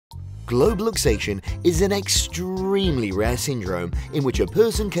Globe luxation is an extremely rare syndrome in which a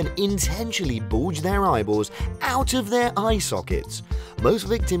person can intentionally bulge their eyeballs out of their eye sockets. Most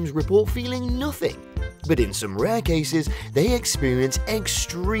victims report feeling nothing, but in some rare cases, they experience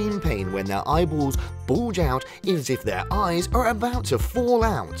extreme pain when their eyeballs bulge out as if their eyes are about to fall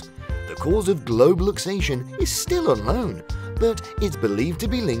out. The cause of globe luxation is still unknown, but it's believed to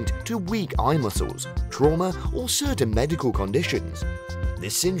be linked to weak eye muscles, trauma, or certain medical conditions.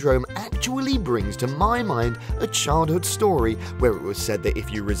 This syndrome actually brings to my mind a childhood story where it was said that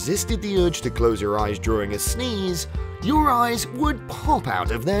if you resisted the urge to close your eyes during a sneeze, your eyes would pop out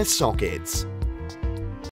of their sockets.